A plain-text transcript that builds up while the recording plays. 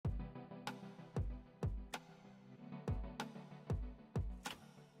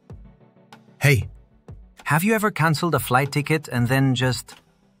Hey, have you ever canceled a flight ticket and then just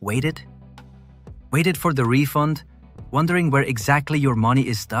waited? Waited for the refund, wondering where exactly your money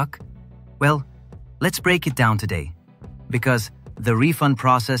is stuck? Well, let's break it down today, because the refund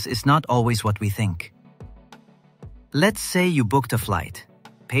process is not always what we think. Let's say you booked a flight,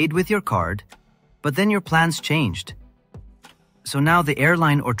 paid with your card, but then your plans changed. So now the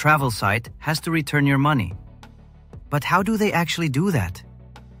airline or travel site has to return your money. But how do they actually do that?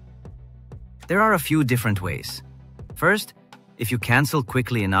 There are a few different ways. First, if you cancel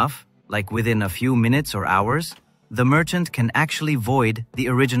quickly enough, like within a few minutes or hours, the merchant can actually void the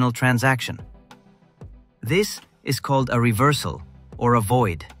original transaction. This is called a reversal or a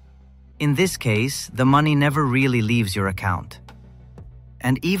void. In this case, the money never really leaves your account.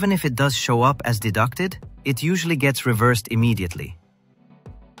 And even if it does show up as deducted, it usually gets reversed immediately.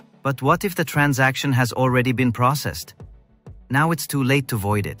 But what if the transaction has already been processed? Now it's too late to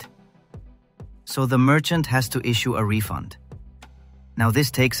void it. So the merchant has to issue a refund. Now this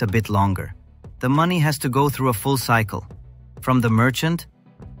takes a bit longer. The money has to go through a full cycle, from the merchant,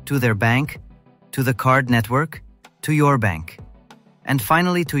 to their bank, to the card network, to your bank, and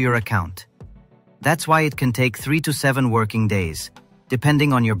finally to your account. That's why it can take 3 to 7 working days,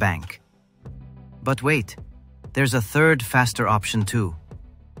 depending on your bank. But wait, there's a third, faster option too.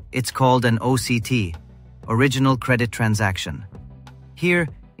 It's called an OCT, Original Credit Transaction. Here,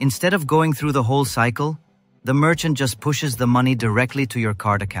 instead of going through the whole cycle, the merchant just pushes the money directly to your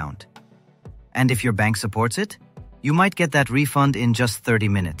card account. And if your bank supports it, you might get that refund in just 30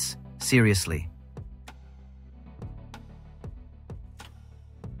 minutes. Seriously.